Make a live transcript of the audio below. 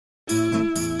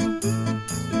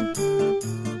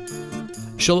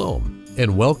Shalom,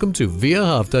 and welcome to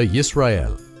V'ahavta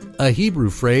Yisrael, a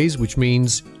Hebrew phrase which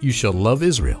means, you shall love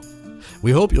Israel.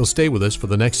 We hope you'll stay with us for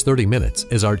the next 30 minutes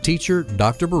as our teacher,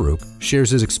 Dr. Baruch, shares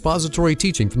his expository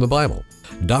teaching from the Bible.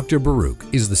 Dr. Baruch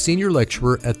is the senior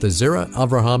lecturer at the Zera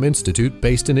Avraham Institute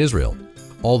based in Israel.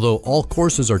 Although all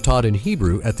courses are taught in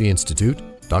Hebrew at the Institute,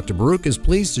 Dr. Baruch is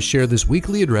pleased to share this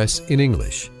weekly address in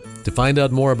English. To find out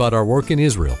more about our work in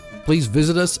Israel, please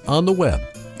visit us on the web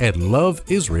at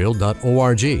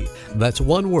loveisrael.org. That's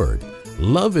one word,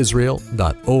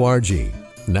 loveisrael.org.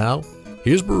 Now,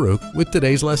 here's Baruch with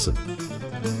today's lesson.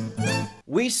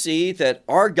 We see that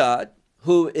our God,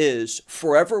 who is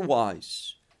forever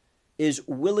wise, is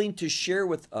willing to share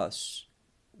with us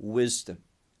wisdom,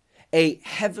 a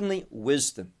heavenly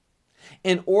wisdom,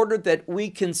 in order that we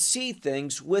can see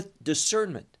things with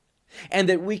discernment and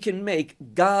that we can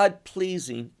make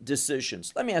God-pleasing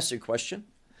decisions. Let me ask you a question.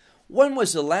 When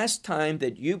was the last time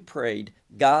that you prayed,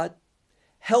 God,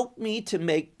 help me to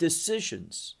make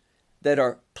decisions that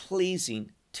are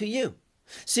pleasing to you?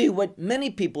 See, what many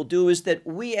people do is that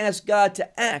we ask God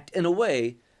to act in a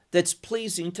way that's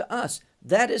pleasing to us.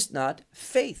 That is not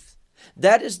faith.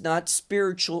 That is not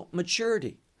spiritual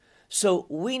maturity. So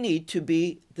we need to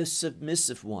be the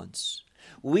submissive ones.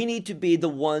 We need to be the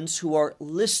ones who are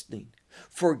listening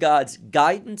for God's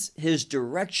guidance, His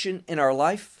direction in our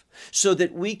life, so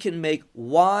that we can make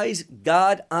wise,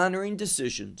 God-honoring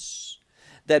decisions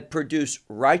that produce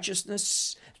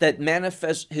righteousness, that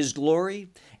manifest His glory,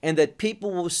 and that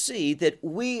people will see that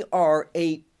we are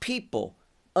a people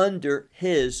under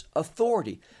His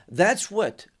authority. That's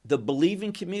what the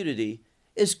believing community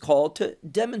is called to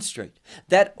demonstrate.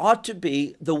 That ought to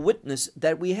be the witness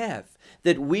that we have,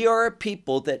 that we are a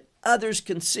people that others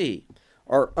can see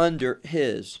are under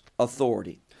His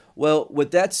authority. Well,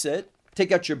 with that said,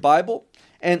 take out your Bible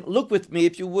and look with me,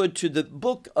 if you would, to the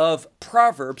book of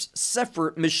Proverbs,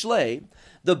 Sefer Mishlei,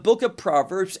 the book of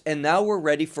Proverbs, and now we're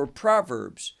ready for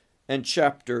Proverbs and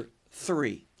chapter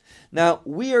 3. Now,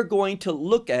 we are going to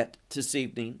look at this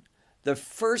evening the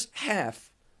first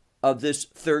half of this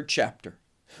third chapter.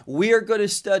 We are going to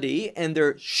study, and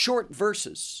they're short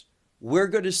verses, we're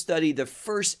going to study the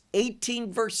first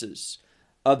 18 verses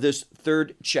of this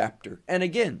third chapter. And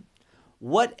again,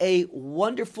 what a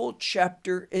wonderful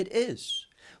chapter it is.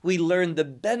 We learn the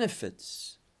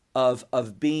benefits of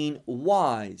being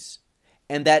wise,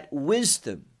 and that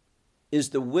wisdom is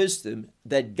the wisdom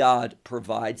that God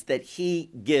provides, that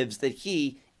He gives, that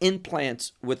He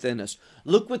implants within us.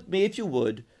 Look with me, if you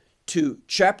would, to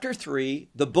chapter 3,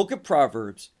 the book of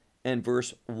Proverbs, and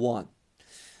verse 1.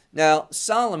 Now,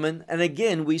 Solomon, and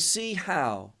again, we see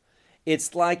how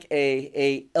it's like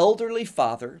a elderly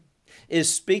father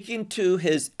is speaking to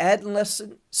his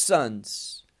adolescent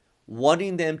sons,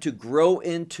 wanting them to grow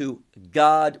into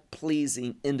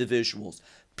God-pleasing individuals,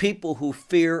 people who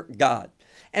fear God.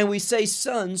 And we say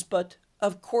sons, but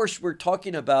of course we're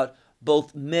talking about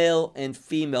both male and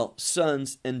female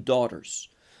sons and daughters.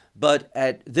 But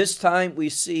at this time we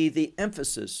see the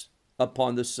emphasis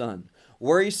upon the son,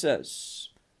 where he says,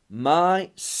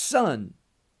 my son,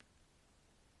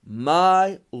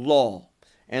 my law,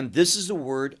 and this is the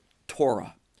word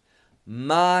Torah,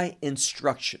 my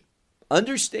instruction.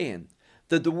 Understand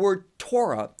that the word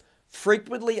Torah,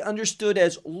 frequently understood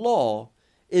as law,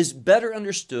 is better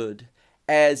understood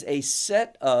as a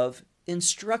set of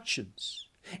instructions.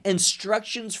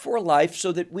 Instructions for life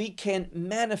so that we can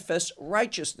manifest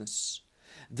righteousness.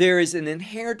 There is an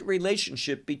inherent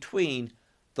relationship between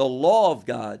the law of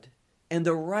God and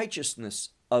the righteousness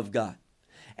of God.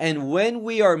 And when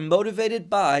we are motivated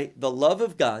by the love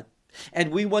of God,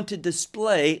 and we want to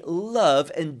display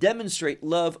love and demonstrate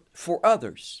love for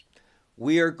others,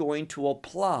 we are going to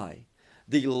apply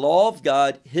the law of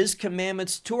God, His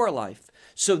commandments to our life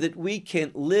so that we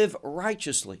can live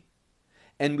righteously.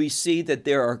 And we see that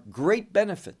there are great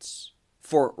benefits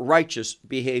for righteous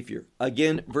behavior.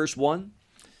 Again, verse 1,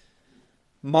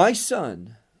 my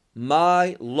son,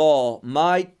 my law,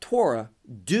 my Torah,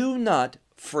 do not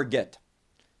forget.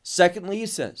 Secondly, he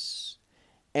says,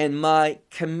 and my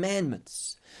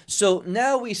commandments. So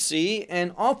now we see,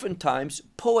 and oftentimes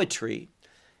poetry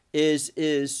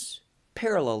is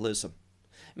parallelism,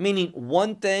 meaning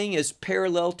one thing is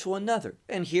parallel to another.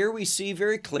 And here we see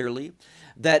very clearly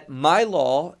that my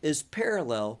law is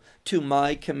parallel to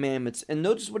my commandments. And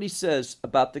notice what he says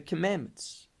about the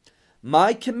commandments.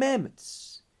 My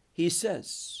commandments, he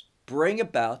says, bring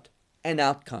about an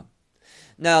outcome.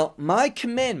 Now, my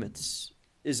commandments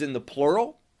is in the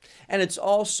plural, and it's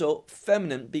also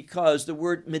feminine because the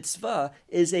word mitzvah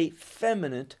is a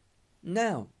feminine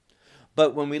noun.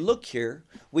 But when we look here,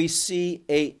 we see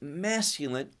a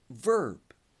masculine verb.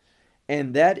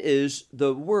 and that is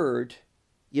the word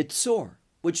yitzor,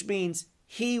 which means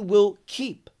he will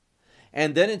keep.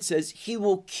 And then it says he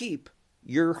will keep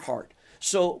your heart.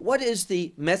 So what is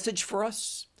the message for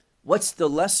us? What's the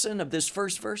lesson of this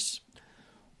first verse?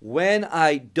 When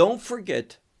I don't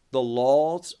forget the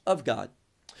laws of God,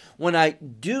 when I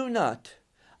do not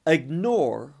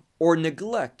ignore or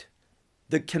neglect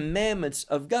the commandments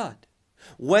of God,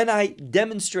 when I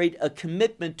demonstrate a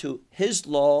commitment to his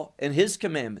law and his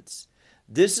commandments,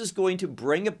 this is going to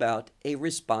bring about a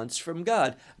response from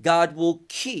God. God will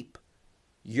keep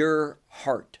your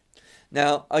heart.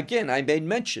 Now, again, I made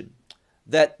mention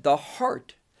that the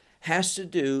heart has to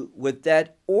do with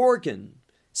that organ,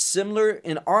 similar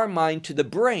in our mind to the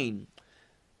brain,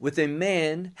 with a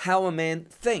man, how a man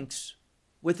thinks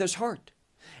with his heart.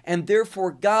 And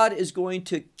therefore, God is going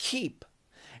to keep.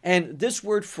 And this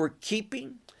word for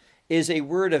keeping is a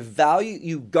word of value.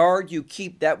 You guard, you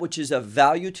keep that which is of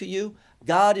value to you.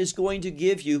 God is going to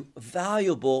give you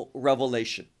valuable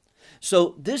revelation.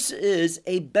 So this is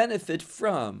a benefit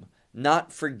from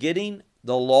not forgetting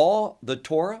the law, the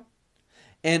Torah,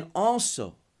 and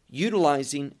also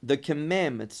utilizing the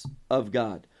commandments of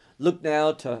God. Look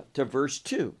now to verse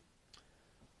 2.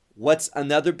 What's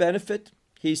another benefit?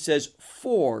 He says,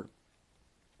 for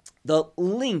the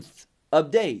length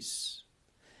of days.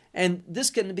 And this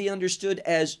can be understood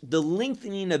as the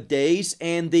lengthening of days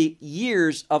and the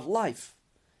years of life.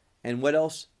 And what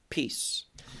else? Peace.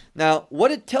 Now,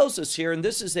 what it tells us here, and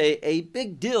this is a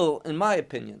big deal in my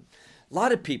opinion, a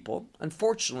lot of people,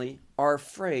 unfortunately, are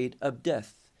afraid of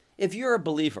death. If you're a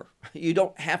believer, you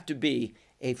don't have to be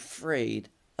afraid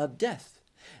of death.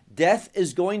 Death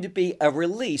is going to be a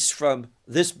release from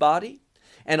this body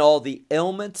and all the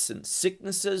ailments and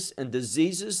sicknesses and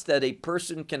diseases that a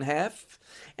person can have.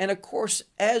 And of course,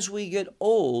 as we get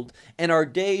old and our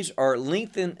days are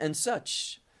lengthened and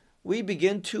such, we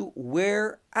begin to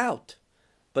wear out.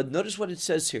 But notice what it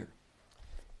says here.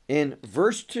 In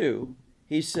verse 2,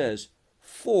 he says,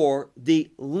 for the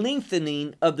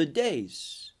lengthening of the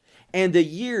days and the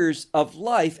years of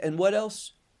life. And what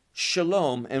else?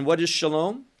 Shalom. And what is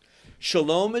shalom?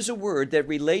 Shalom is a word that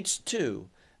relates to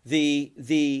the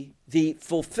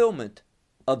fulfillment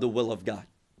of the will of God.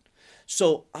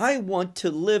 So I want to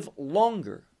live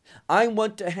longer. I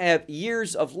want to have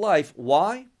years of life.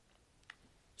 Why?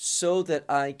 So that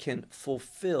I can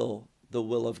fulfill the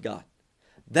will of God.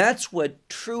 That's what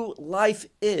true life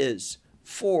is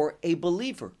for a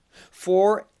believer,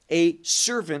 for a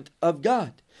servant of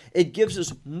God. It gives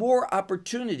us more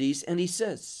opportunities, and he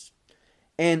says,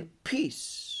 and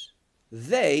peace.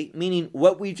 They, meaning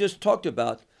what we just talked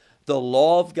about, the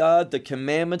law of God, the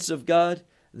commandments of God,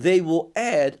 they will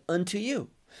add unto you.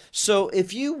 So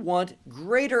if you want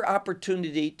greater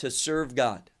opportunity to serve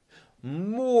God,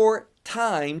 more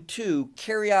time to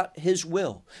carry out his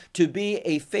will, to be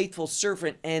a faithful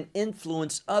servant and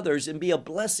influence others and be a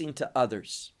blessing to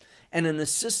others and an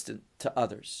assistant to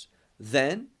others,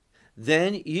 then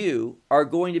you are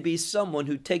going to be someone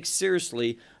who takes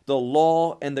seriously the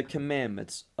law and the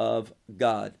commandments of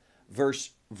God.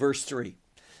 Verse 3.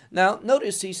 Now,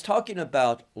 notice he's talking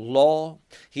about law.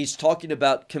 He's talking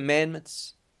about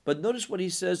commandments. But notice what he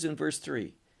says in verse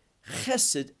 3.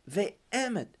 Chesed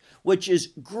ve'emet, which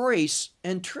is grace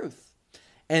and truth.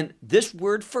 And this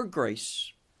word for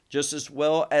grace, just as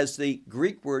well as the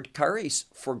Greek word charis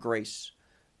for grace,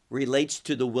 relates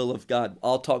to the will of God.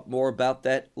 I'll talk more about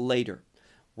that later.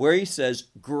 Where he says,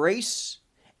 grace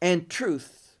and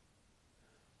truth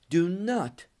do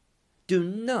not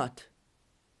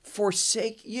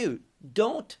forsake you.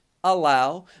 Don't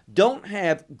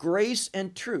have grace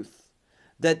and truth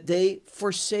that they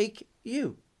forsake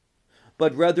you.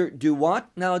 But rather do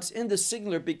what? Now it's in the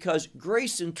singular because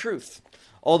grace and truth,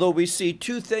 although we see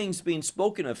two things being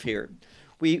spoken of here,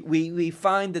 we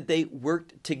find that they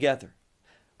worked together.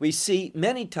 We see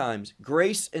many times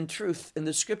grace and truth in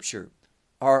the scripture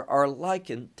are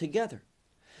likened together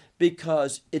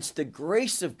because it's the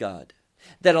grace of God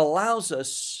that allows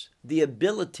us the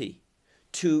ability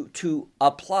to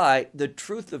apply the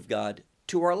truth of God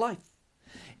to our life.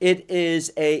 It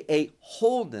is a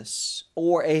wholeness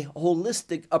or a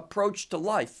holistic approach to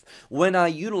life when I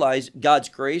utilize God's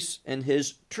grace and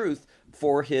his truth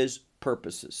for his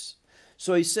purposes.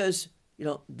 So he says,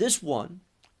 this one,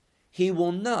 he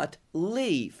will not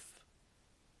leave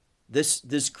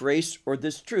this grace or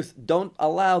this truth. Don't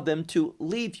allow them to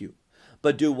leave you.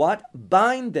 But do what?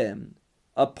 Bind them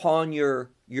upon your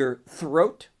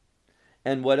throat.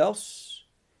 And what else?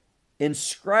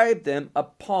 Inscribe them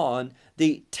upon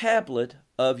the tablet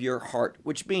of your heart,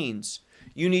 which means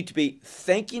you need to be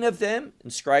thinking of them,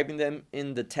 inscribing them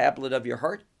in the tablet of your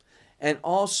heart. and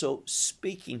also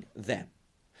speaking them.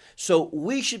 So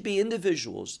we should be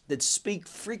individuals that speak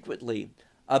frequently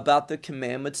about the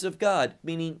commandments of God,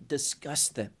 meaning discuss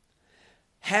them.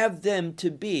 Have them to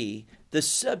be the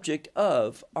subject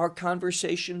of our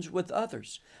conversations with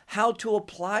others. How to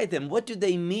apply them. What do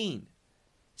they mean?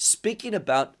 Speaking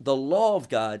about the law of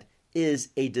God is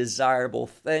a desirable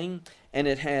thing, and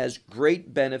it has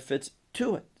great benefits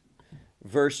to it.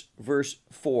 Verse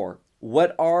 4.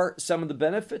 What are some of the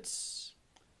benefits?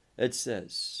 It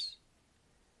says,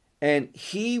 and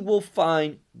he will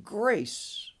find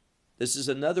grace. This is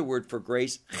another word for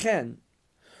grace, chen.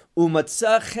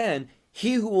 Umatzah chen,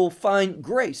 he who will find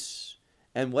grace.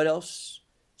 And what else?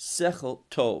 Sechel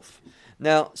tov.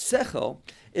 Now, sechel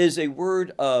is a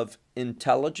word of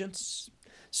intelligence.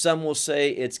 Some will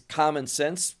say it's common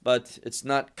sense, but it's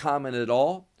not common at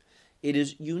all. It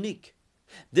is unique.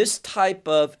 This type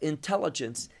of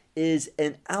intelligence is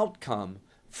an outcome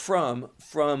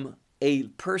from a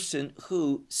person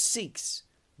who seeks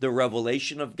the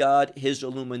revelation of God, his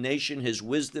illumination, his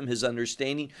wisdom, his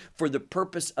understanding, for the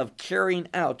purpose of carrying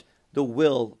out the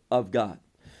will of God.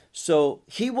 So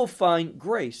he will find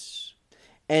grace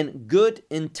and good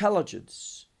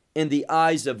intelligence in the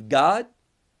eyes of God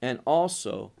and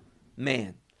also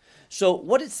man. So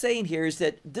what it's saying here is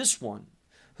that this one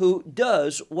who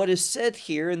does what is said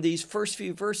here in these first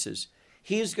few verses,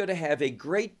 he is going to have a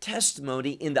great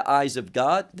testimony in the eyes of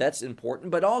God. That's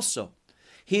important, but also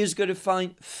he is going to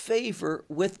find favor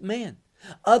with man.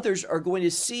 Others are going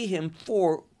to see him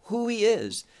for who he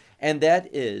is, and that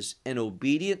is an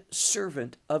obedient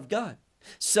servant of God.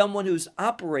 Someone who's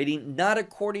operating not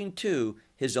according to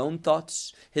his own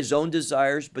thoughts, his own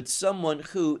desires, but someone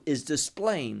who is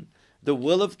displaying the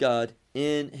will of God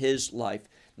in his life.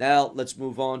 Now let's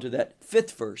move on to that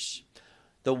fifth verse,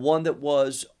 the one that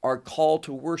was our call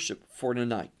to worship for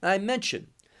tonight. I mentioned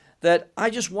that I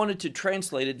just wanted to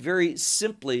translate it very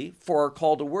simply for our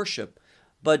call to worship,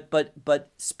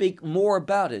 but speak more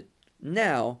about it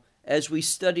now as we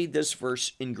study this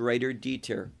verse in greater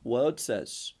detail. Well, it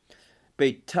says,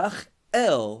 Betach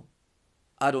el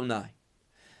Adonai.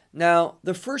 Now,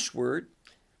 the first word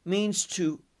means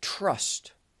to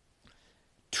trust.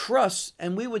 Trust,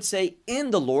 and we would say in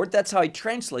the Lord. That's how I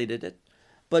translated it.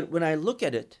 But when I look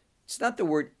at it, it's not the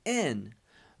word in,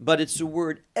 but it's the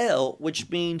word el, which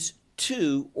means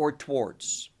to or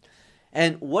towards.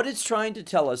 And what it's trying to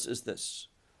tell us is this.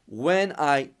 When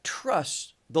I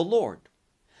trust the Lord,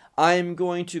 I am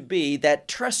going to be, that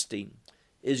trusting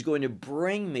is going to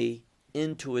bring me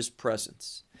into his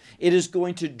presence. It is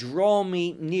going to draw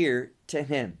me near to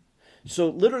him. So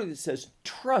literally it says,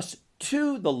 trust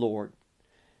to the Lord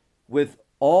with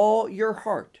all your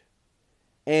heart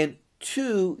and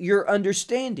to your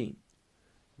understanding.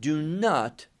 Do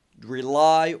not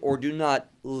rely or do not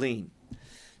lean.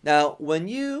 Now, when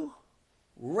you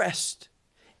rest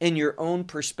in your own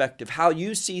perspective, how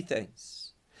you see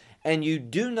things, and you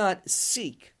do not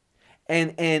seek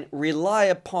and rely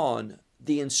upon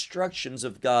the instructions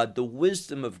of God, the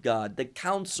wisdom of God, the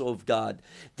counsel of God,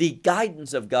 the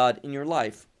guidance of God in your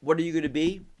life, what are you going to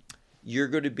be? You're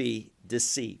going to be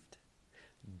deceived.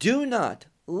 Do not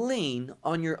lean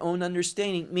on your own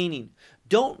understanding, meaning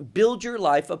don't build your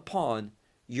life upon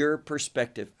your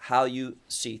perspective, how you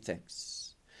see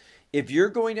things. If you're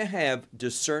going to have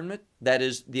discernment, that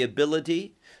is the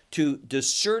ability to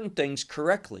discern things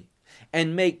correctly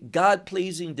and make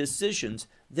God-pleasing decisions,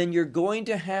 then you're going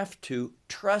to have to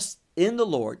trust in the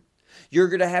Lord. You're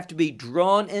going to have to be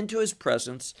drawn into his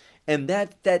presence, and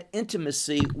that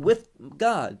intimacy with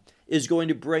God is going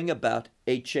to bring about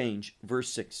a change. Verse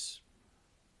 6.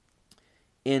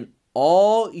 In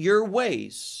all your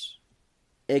ways,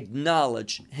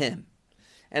 acknowledge him.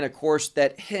 And of course,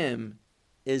 that him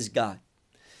is God.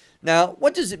 Now,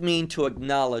 what does it mean to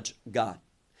acknowledge God?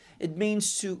 It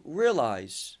means to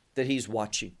realize that he's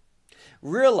watching.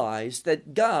 Realize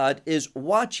that God is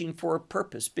watching for a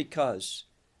purpose, because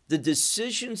the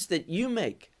decisions that you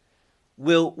make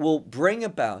will bring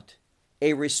about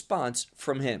a response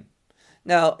from him.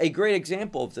 Now, a great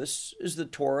example of this is the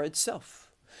Torah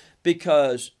itself,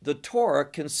 because the Torah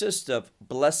consists of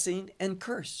blessing and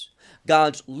curse.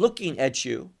 God's looking at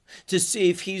you to see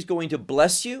if he's going to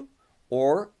bless you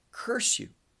or curse you.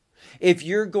 If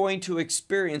you're going to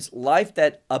experience life,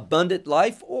 that abundant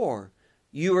life, or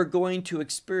you are going to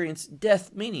experience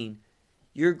death, meaning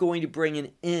you're going to bring an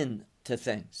end to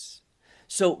things.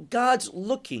 So God's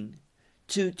looking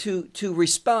to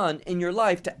respond in your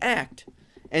life, to act,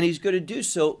 and he's going to do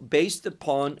so based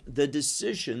upon the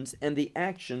decisions and the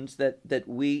actions that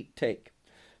we take.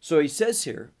 So he says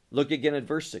here, look again at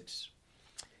verse 6.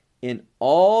 In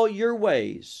all your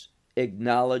ways,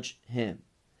 acknowledge him.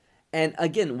 And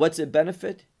again, what's the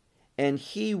benefit? And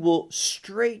he will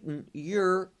straighten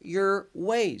your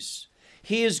ways.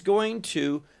 He is going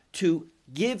to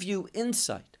give you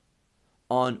insight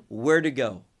on where to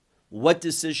go, what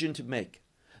decision to make,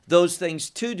 those things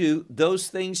to do, those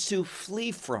things to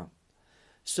flee from.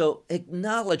 So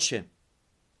acknowledge him.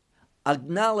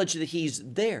 Acknowledge that he's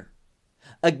there.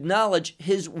 Acknowledge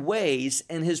his ways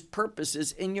and his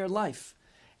purposes in your life.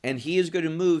 And he is going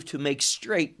to move to make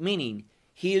straight, meaning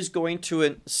he is going to,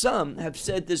 and some have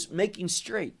said this, making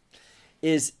straight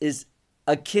is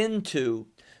akin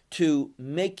to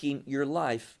making your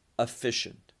life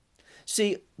efficient.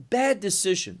 See, bad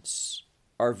decisions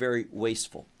are very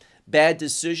wasteful. Bad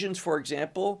decisions, for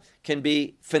example, can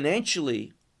be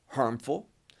financially harmful.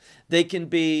 They can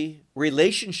be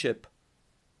relationship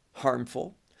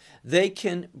harmful. They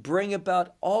can bring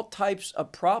about all types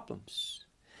of problems.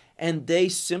 And they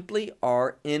simply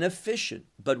are inefficient.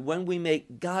 But when we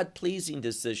make God-pleasing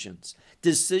decisions,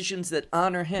 decisions that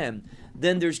honor him,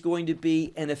 then there's going to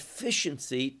be an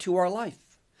efficiency to our life.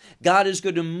 God is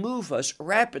going to move us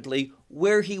rapidly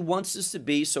where he wants us to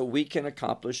be so we can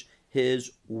accomplish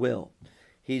his will.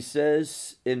 He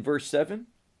says in verse 7,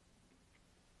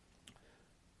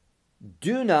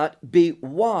 do not be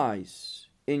wise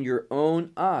in your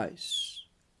own eyes.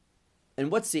 And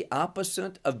what's the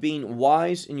opposite of being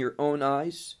wise in your own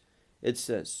eyes? It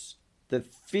says, the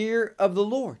fear of the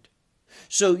Lord.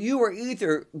 So you are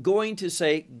either going to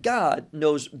say, God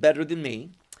knows better than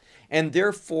me, and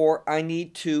therefore I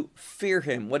need to fear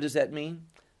him. What does that mean?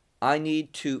 I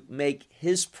need to make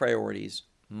his priorities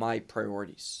my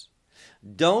priorities.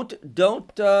 Don't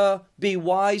be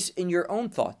wise in your own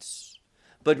thoughts,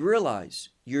 but realize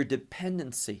your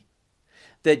dependency,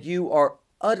 that you are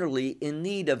utterly in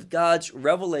need of God's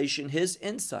revelation, his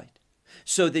insight,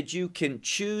 so that you can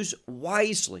choose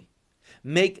wisely,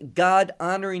 make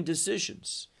God-honoring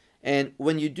decisions. And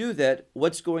when you do that,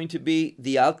 what's going to be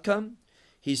the outcome?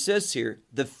 He says here,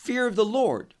 the fear of the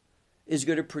Lord is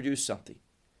going to produce something.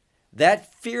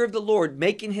 That fear of the Lord,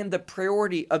 making him the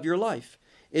priority of your life,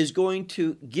 is going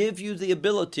to give you the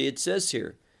ability, it says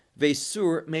here,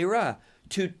 Vesur Meira,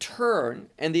 to turn,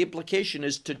 and the implication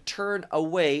is to turn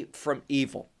away from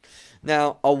evil.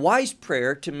 Now, a wise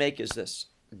prayer to make is this: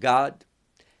 God,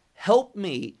 help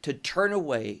me to turn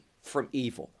away from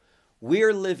evil. We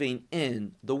are living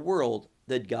in the world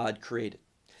that God created.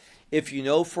 If you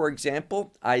know, for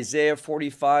example, Isaiah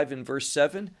 45 and verse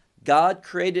 7, God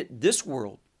created this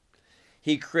world.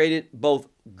 He created both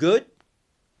good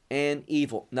and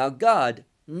evil. Now, God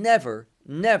never,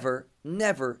 never,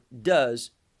 never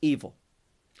does evil.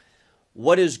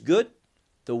 What is good?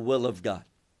 The will of God.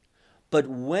 But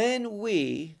when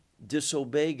we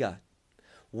disobey God,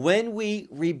 when we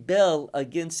rebel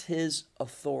against his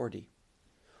authority,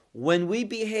 when we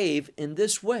behave in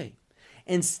this way,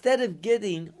 instead of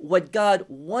getting what God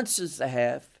wants us to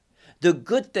have, the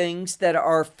good things that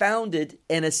are founded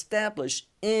and established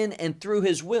in and through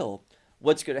his will,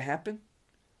 what's going to happen?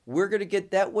 We're going to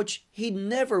get that which he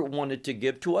never wanted to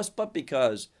give to us, but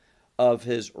because of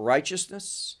his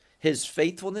righteousness, his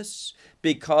faithfulness,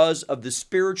 because of the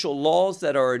spiritual laws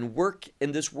that are in work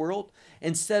in this world,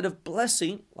 instead of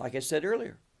blessing, like I said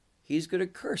earlier, he's going to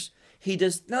curse. He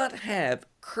does not have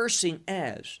cursing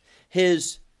as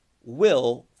his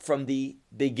will from the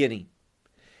beginning.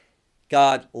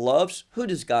 God loves. Who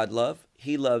does God love?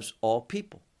 He loves all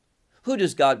people. Who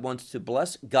does God want to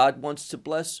bless? God wants to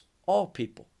bless all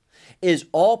people. Is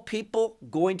all people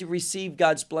going to receive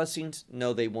God's blessings?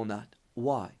 No, they will not.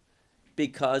 Why?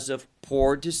 Because of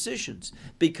poor decisions,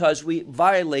 because we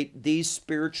violate these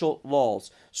spiritual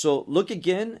laws. So look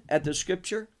again at the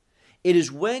scripture. It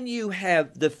is when you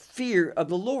have the fear of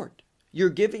the Lord, you're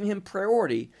giving him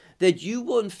priority, that you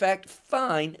will in fact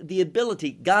find the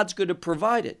ability, God's going to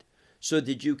provide it, so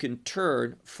that you can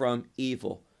turn from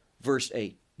evil. Verse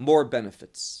 8, more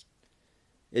benefits.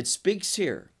 It speaks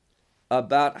here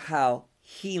about how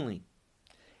healing,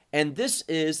 and this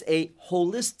is a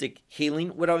holistic healing.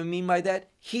 What do I mean by that?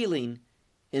 Healing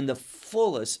in the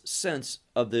fullest sense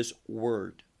of this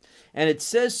word. And it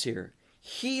says here,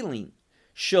 healing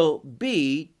shall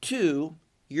be to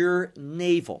your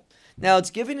navel. Now,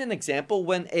 it's giving an example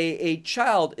when a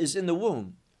child is in the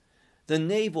womb. The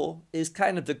navel is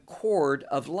kind of the cord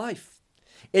of life.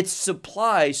 It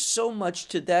supplies so much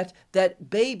to that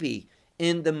baby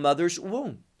in the mother's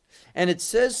womb. And it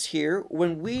says here,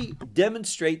 when we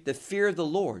demonstrate the fear of the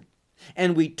Lord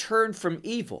and we turn from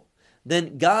evil,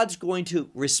 then God's going to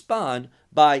respond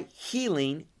by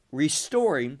healing,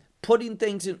 restoring, putting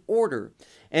things in order,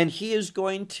 and he is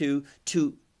going to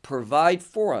provide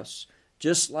for us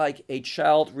just like a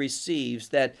child receives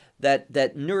that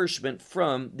nourishment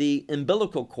from the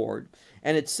umbilical cord.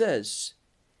 And it says,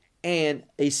 and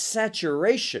a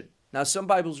saturation. Now, some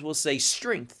Bibles will say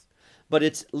strength, but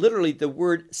it's literally the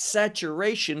word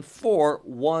saturation for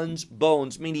one's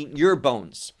bones, meaning your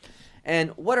bones. And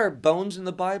what are bones in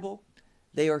the Bible?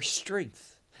 They are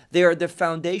strength. They are the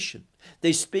foundation.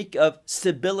 They speak of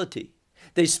stability.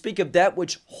 They speak of that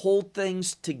which hold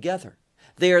things together.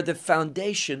 They are the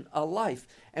foundation of life.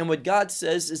 And what God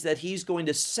says is that He's going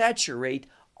to saturate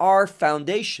our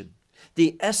foundation,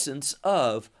 the essence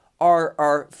of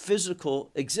our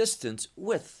physical existence,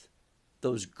 with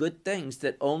those good things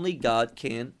that only God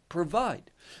can provide.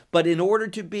 But in order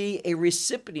to be a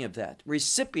recipient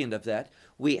of that,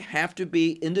 we have to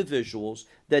be individuals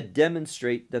that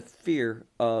demonstrate the fear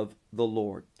of the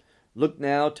Lord. Look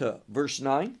now to verse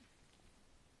 9.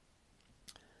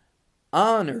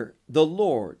 Honor the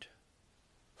Lord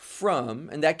from,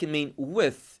 and that can mean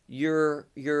with,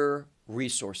 your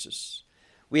resources.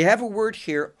 We have a word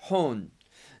here, hon.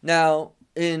 Now,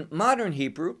 in modern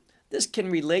Hebrew, this can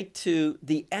relate to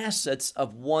the assets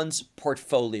of one's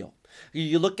portfolio.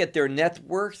 You look at their net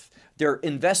worth, their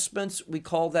investments, we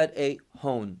call that a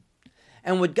hon.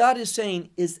 And what God is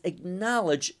saying is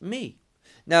acknowledge me.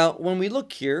 Now, when we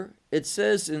look here, it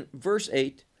says in verse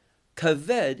 8,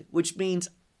 kaved, which means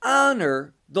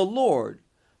honor the Lord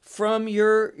from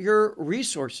your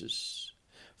resources,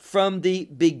 from the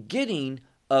beginning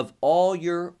of all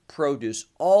your produce,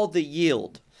 all the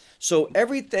yield. So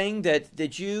everything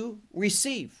that you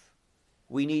receive,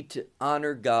 we need to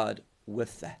honor God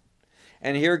with that.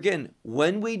 And here again,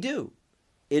 when we do,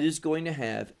 it is going to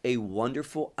have a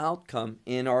wonderful outcome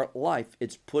in our life.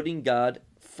 It's putting God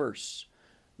first.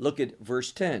 Look at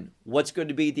verse 10. What's going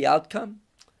to be the outcome?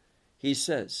 He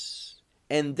says,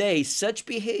 and they, such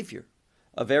behavior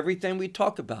of everything we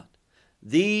talk about,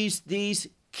 these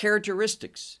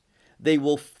characteristics, they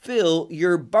will fill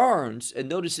your barns, and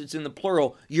notice it's in the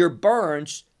plural, your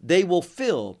barns, they will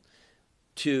fill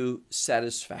to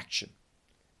satisfaction.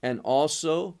 And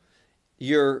also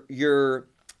your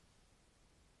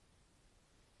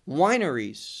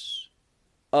wineries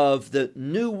of the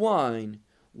new wine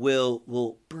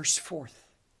will burst forth.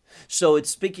 So it's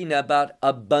speaking about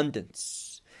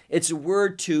abundance. It's a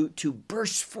word to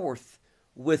burst forth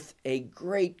with a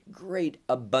great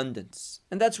abundance.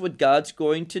 And that's what God's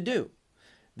going to do.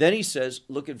 Then he says,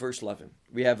 look at verse 11.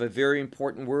 We have a very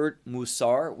important word,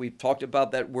 musar. We've talked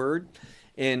about that word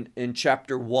in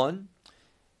chapter 1.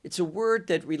 It's a word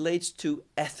that relates to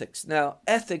ethics. Now,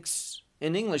 ethics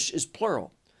in English is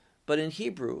plural, but in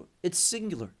Hebrew, it's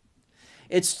singular.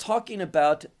 It's talking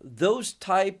about those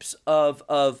types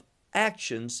of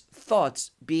actions,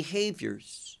 thoughts,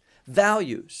 behaviors,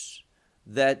 values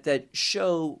that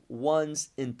show one's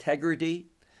integrity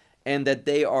and that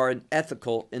they are an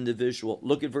ethical individual.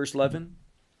 Look at verse 11.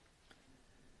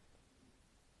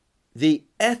 The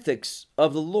ethics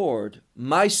of the Lord,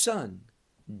 my son,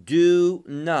 do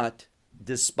not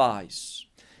despise.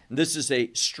 And this is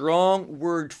a strong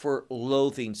word for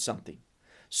loathing something.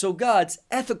 So God's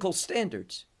ethical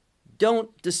standards,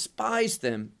 don't despise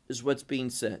them, is what's being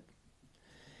said.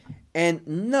 And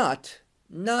not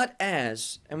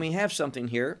as, and we have something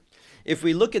here. If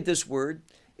we look at this word,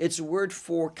 it's a word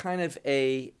for kind of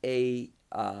a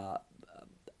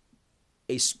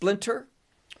splinter,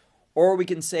 or we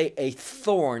can say a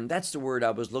thorn. That's the word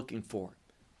I was looking for.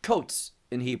 Coats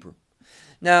in Hebrew.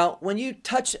 Now, when you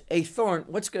touch a thorn,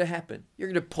 what's going to happen? You're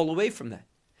going to pull away from that.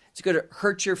 It's going to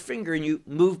hurt your finger and you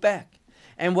move back.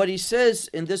 And what he says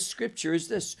in this scripture is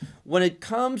this: when it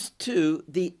comes to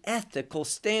the ethical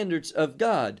standards of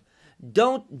God,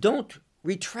 don't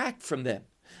retract from them.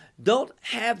 Don't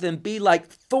have them be like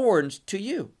thorns to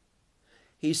you.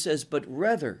 He says, but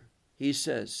rather, he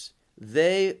says,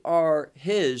 they are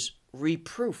his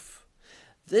reproof.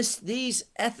 These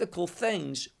ethical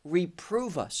things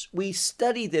reprove us. We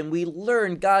study them. We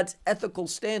learn God's ethical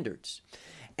standards.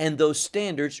 And those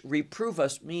standards reprove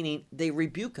us, meaning they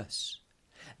rebuke us.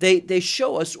 They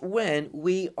show us when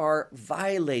we are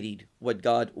violating what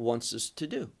God wants us to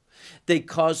do. They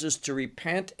cause us to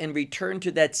repent and return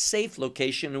to that safe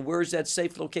location. And where is that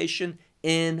safe location?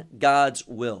 In God's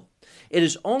will. It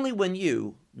is only when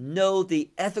you know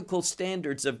the ethical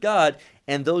standards of God,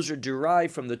 and those are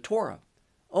derived from the Torah,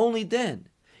 only then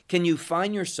can you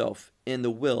find yourself in the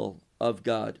will of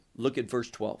God. Look at verse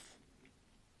 12.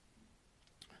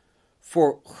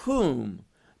 For whom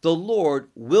the Lord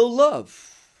will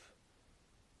love.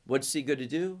 What's he going to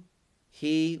do?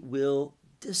 He will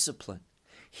discipline.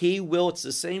 He will, it's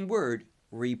the same word,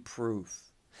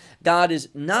 reprove. God is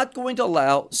not going to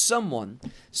allow someone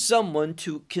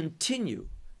to continue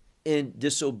in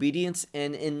disobedience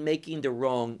and in making the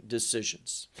wrong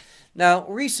decisions. Now,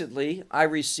 recently I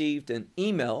received an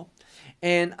email,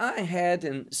 and I had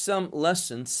in some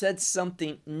lesson said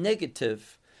something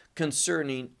negative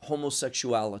concerning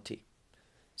homosexuality.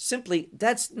 Simply,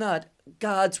 that's not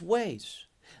God's ways.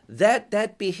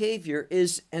 That behavior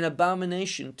is an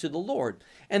abomination to the Lord.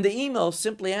 And the email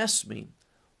simply asks me,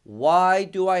 why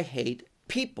do I hate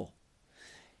people?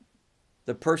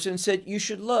 The person said, you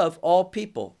should love all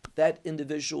people. That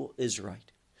individual is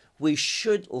right. We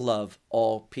should love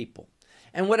all people.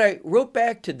 And what I wrote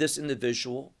back to this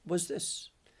individual was this.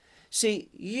 See,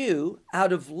 you,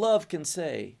 out of love, can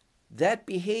say that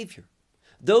behavior,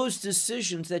 those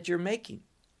decisions that you're making,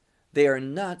 they are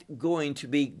not going to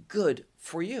be good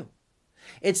for you.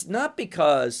 It's not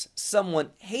because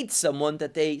someone hates someone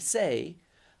that they say,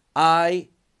 I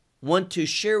want to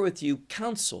share with you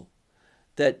counsel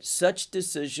that such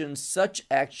decisions, such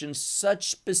actions,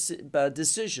 such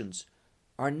decisions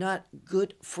are not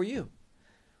good for you.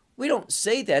 We don't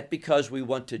say that because we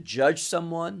want to judge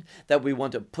someone, that we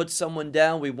want to put someone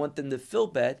down, we want them to feel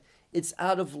bad. It's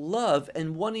out of love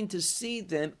and wanting to see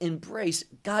them embrace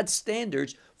God's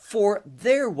standards for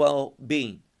their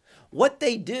well-being. What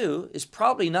they do is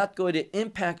probably not going to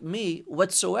impact me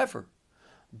whatsoever,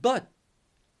 but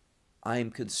I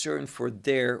am concerned for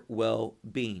their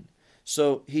well-being.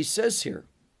 So he says here,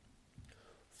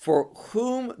 for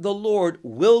whom the Lord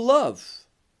will love,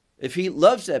 if he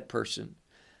loves that person,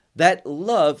 that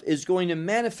love is going to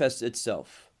manifest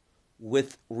itself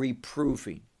with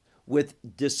reproving, with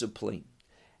discipline,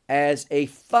 as a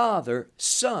father,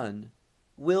 son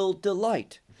will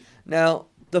delight. Now,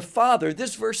 the father,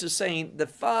 this verse is saying the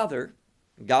father,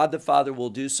 God the Father will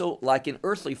do so like an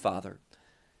earthly father,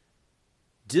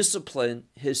 discipline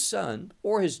his son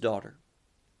or his daughter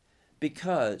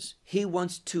because he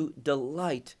wants to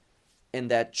delight in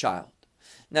that child.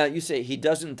 Now, you say he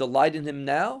doesn't delight in him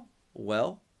now?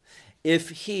 Well, if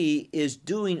he is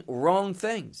doing wrong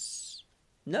things,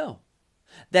 no.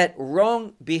 That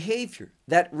wrong behavior,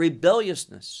 that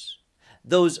rebelliousness,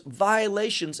 those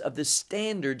violations of the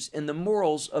standards and the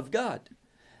morals of God,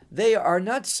 they are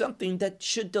not something that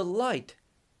should delight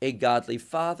a godly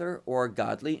father or a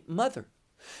godly mother.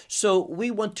 So we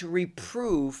want to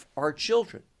reprove our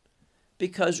children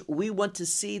because we want to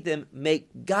see them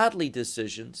make godly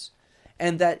decisions,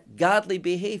 and that godly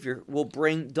behavior will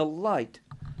bring delight,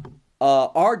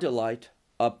 our delight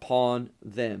upon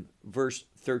them. Verse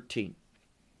 13.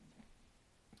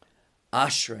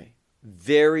 Ashrei,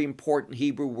 very important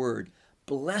Hebrew word.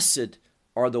 Blessed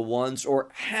are the ones, or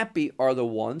happy are the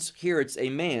ones. Here it's a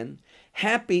man.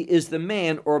 Happy is the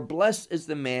man, or blessed is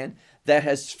the man that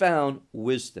has found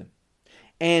wisdom.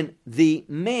 And the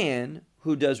man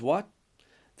who does what?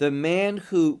 The man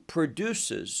who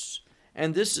produces,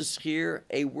 and this is here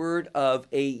a word of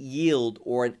a yield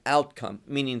or an outcome,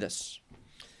 meaning this.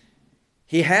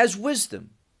 He has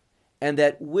wisdom, and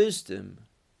that wisdom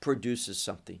produces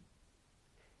something.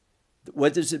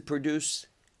 What does it produce?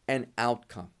 An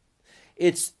outcome.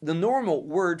 It's the normal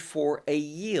word for a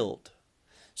yield.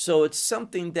 So it's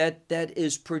something that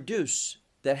is produced,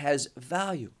 that has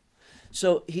value.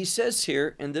 So he says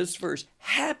here in this verse,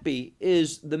 happy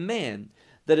is the man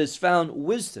that has found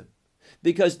wisdom,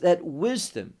 because that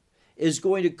wisdom is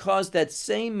going to cause that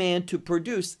same man to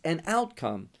produce an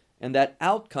outcome, and that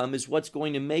outcome is what's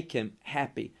going to make him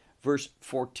happy. Verse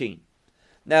 14.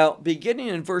 Now, beginning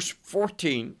in verse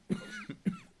 14,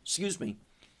 excuse me,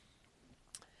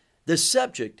 the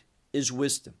subject is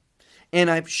wisdom. And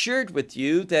I've shared with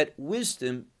you that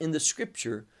wisdom in the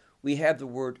scripture, we have the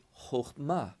word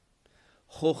chokhmah.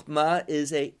 Chokhmah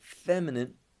is a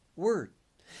feminine word.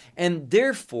 And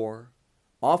therefore,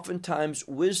 oftentimes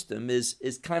wisdom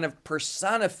is kind of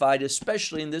personified,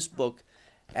 especially in this book,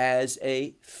 as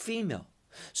a female.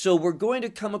 So we're going to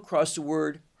come across the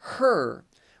word her,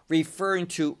 referring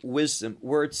to wisdom,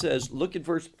 where it says, look at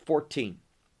verse 14.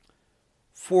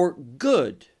 For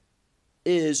good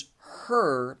is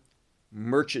her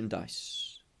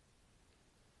merchandise.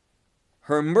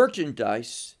 Her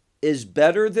merchandise is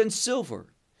better than silver,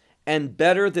 and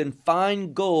better than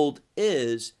fine gold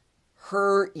is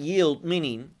her yield.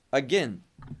 Meaning, again,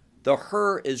 the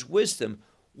her is wisdom.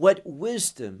 What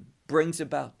wisdom brings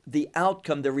about, the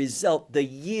outcome, the result, the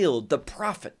yield, the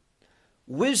profit.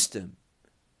 Wisdom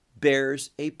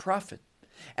bears a profit.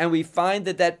 And we find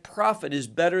that profit is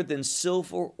better than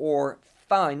silver or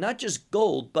fine, not just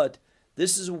gold, but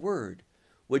this is a word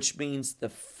which means the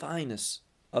finest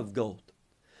of gold.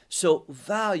 So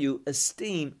value,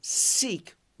 esteem,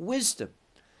 seek wisdom.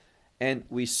 And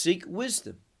we seek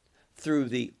wisdom through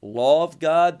the law of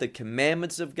God, the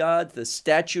commandments of God, the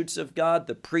statutes of God,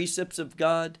 the precepts of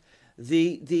God,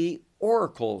 the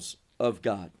oracles of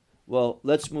God. Well,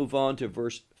 let's move on to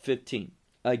verse 15.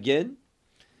 Again,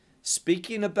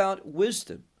 speaking about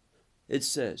wisdom, it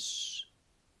says,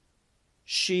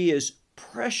 she is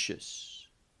precious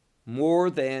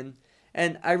more than,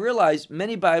 and I realize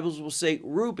many Bibles will say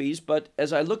rubies, but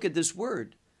as I look at this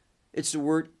word, it's the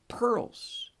word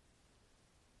pearls.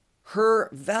 Her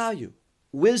value,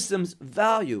 wisdom's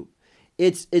value,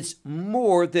 it's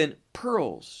more than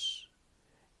pearls.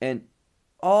 And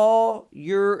all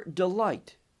your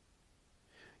delight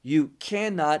you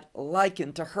cannot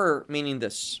liken to her, meaning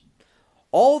this.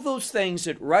 All those things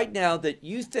that right now that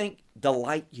you think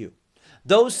delight you,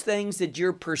 those things that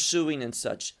you're pursuing and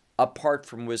such, apart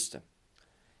from wisdom.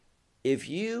 If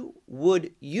you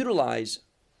would utilize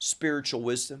spiritual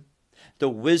wisdom, the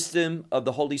wisdom of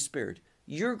the Holy Spirit,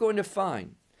 you're going to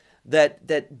find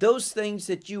that those things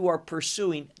that you are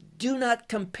pursuing do not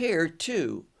compare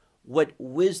to what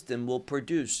wisdom will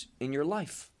produce in your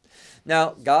life.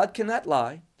 Now, God cannot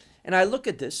lie. And I look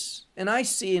at this and I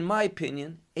see, in my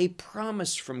opinion, a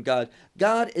promise from God.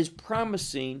 God is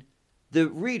promising the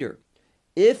reader,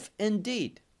 if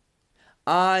indeed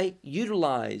I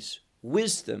utilize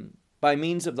wisdom by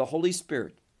means of the Holy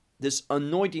Spirit, this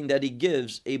anointing that he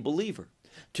gives a believer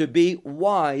to be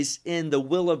wise in the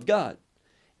will of God,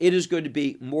 it is going to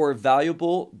be more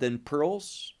valuable than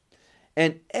pearls.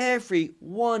 And every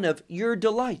one of your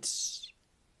delights,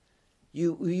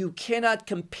 you cannot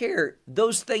compare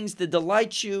those things that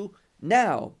delight you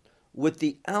now with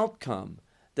the outcome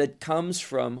that comes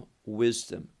from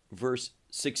wisdom. Verse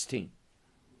 16.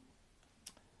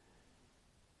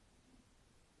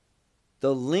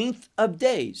 The length of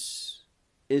days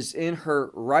is in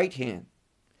her right hand,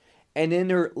 and in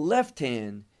her left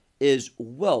hand is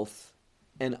wealth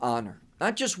and honor.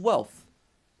 Not just wealth,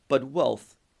 but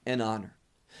wealth and honor.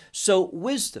 So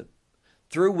wisdom.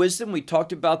 Through wisdom, we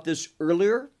talked about this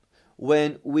earlier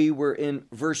when we were in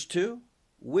verse 2.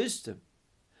 Wisdom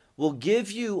will give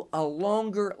you a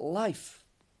longer life.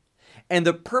 And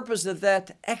the purpose of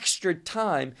that extra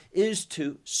time is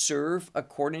to serve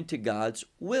according to God's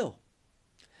will.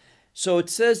 So it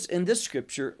says in this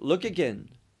scripture, look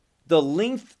again, the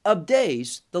length of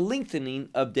days, the lengthening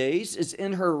of days is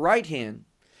in her right hand.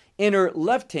 In her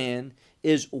left hand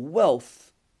is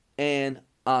wealth and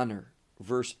honor.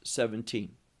 Verse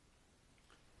 17.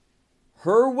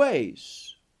 Her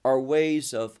ways are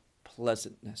ways of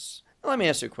pleasantness. Now, let me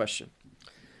ask you a question.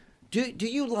 Do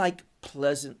you like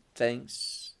pleasant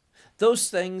things? Those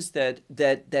things that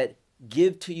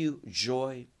give to you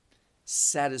joy,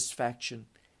 satisfaction,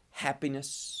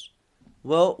 happiness?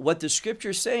 Well, what the scripture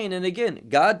is saying, and again,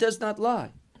 God does not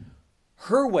lie.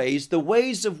 Her ways, the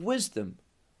ways of wisdom,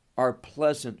 are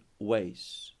pleasant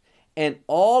ways. And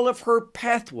all of her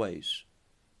pathways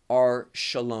are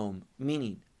shalom,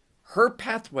 meaning her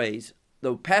pathways,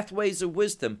 the pathways of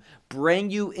wisdom,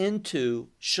 bring you into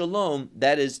shalom,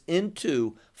 that is,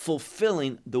 into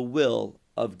fulfilling the will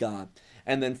of God.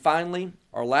 And then finally,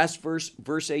 our last verse,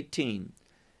 verse 18.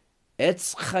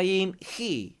 Etz chaim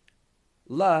hi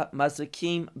la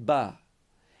mazakim ba.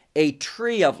 A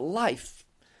tree of life.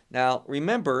 Now,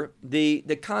 remember the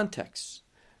context.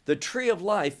 The tree of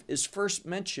life is first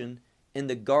mentioned in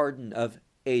the Garden of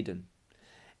Eden.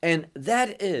 And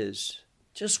that is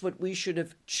just what we should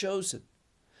have chosen.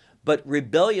 But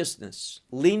rebelliousness,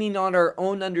 leaning on our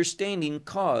own understanding,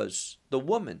 caused the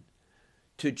woman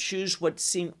to choose what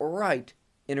seemed right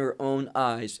in her own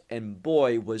eyes. And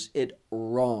boy, was it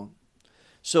wrong.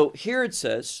 So here it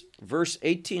says, verse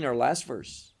 18, our last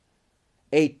verse,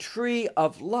 a tree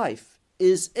of life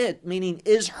is it, meaning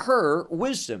is her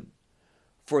wisdom,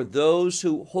 for those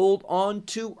who hold on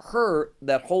to her,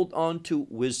 that hold on to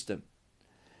wisdom.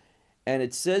 And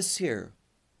it says here,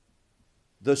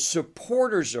 the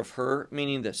supporters of her,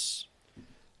 meaning this,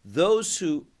 those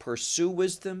who pursue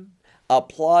wisdom,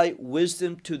 apply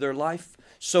wisdom to their life.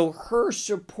 So her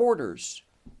supporters,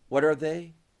 what are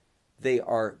they? They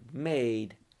are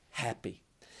made happy.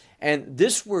 And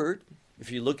this word,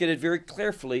 if you look at it very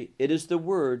carefully, it is the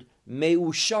word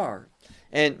meushar.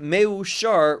 And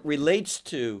meushar relates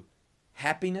to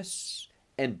happiness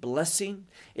and blessing.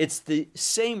 It's the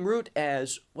same root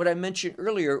as what I mentioned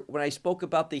earlier when I spoke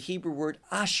about the Hebrew word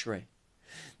ashrei.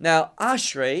 Now,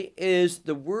 ashrei is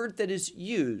the word that is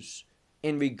used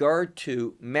in regard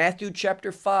to Matthew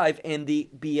chapter 5 and the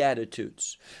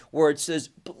Beatitudes, where it says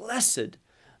blessed.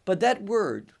 But that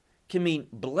word can mean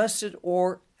blessed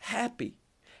or happy.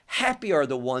 Happy are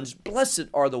the ones, blessed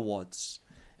are the ones.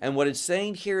 And what it's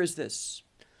saying here is this.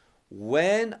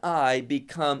 when I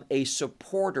become a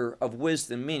supporter of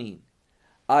wisdom, meaning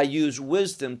I use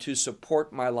wisdom to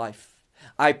support my life,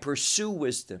 I pursue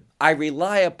wisdom, I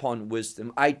rely upon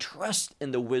wisdom, I trust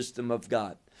in the wisdom of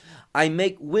God, I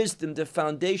make wisdom the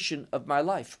foundation of my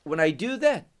life. When I do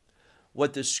that,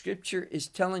 what the scripture is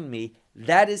telling me,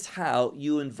 that is how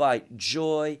you invite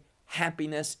joy,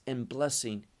 happiness, and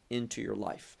blessing into your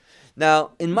life.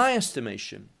 Now, in my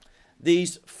estimation,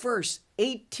 these first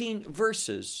 18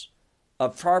 verses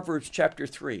of Proverbs chapter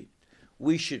 3,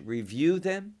 we should review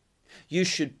them. You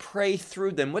should pray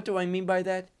through them. What do I mean by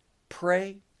that?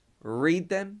 Pray, read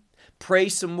them, pray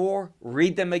some more,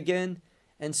 read them again,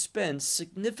 and spend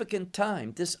significant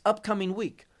time this upcoming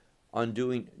week on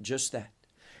doing just that.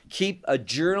 Keep a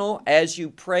journal as you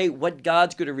pray what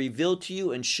God's going to reveal to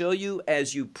you and show you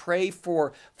as you pray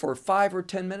for 5 or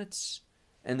 10 minutes,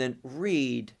 and then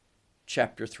read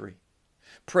chapter 3.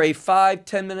 Pray 5,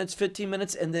 10 minutes, 15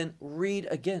 minutes, and then read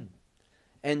again.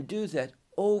 And do that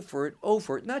over and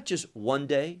over, not just one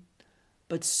day,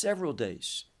 but several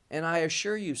days. And I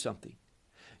assure you something,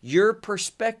 your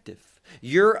perspective,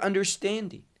 your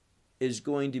understanding is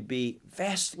going to be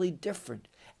vastly different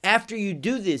after you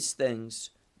do these things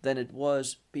than it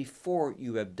was before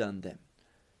you have done them.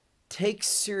 Take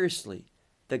seriously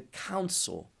the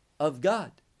counsel of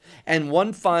God. And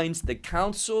one finds the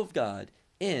counsel of God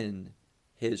in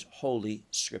His holy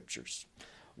scriptures.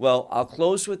 Well, I'll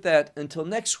close with that until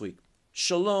next week.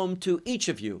 Shalom to each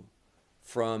of you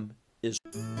from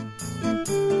Israel.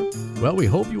 Well, we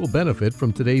hope you will benefit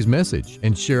from today's message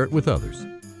and share it with others.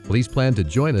 Please plan to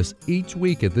join us each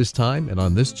week at this time and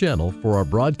on this channel for our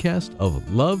broadcast of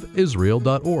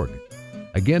loveisrael.org.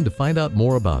 Again, to find out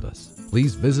more about us,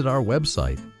 please visit our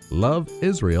website,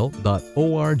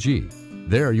 loveisrael.org.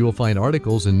 There you will find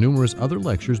articles and numerous other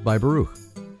lectures by Baruch.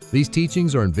 These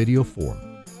teachings are in video form.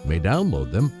 You may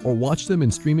download them or watch them in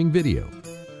streaming video.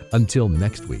 Until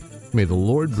next week, may the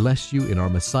Lord bless you in our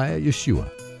Messiah Yeshua,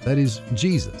 that is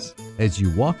Jesus, as you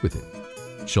walk with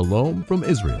Him. Shalom from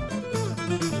Israel.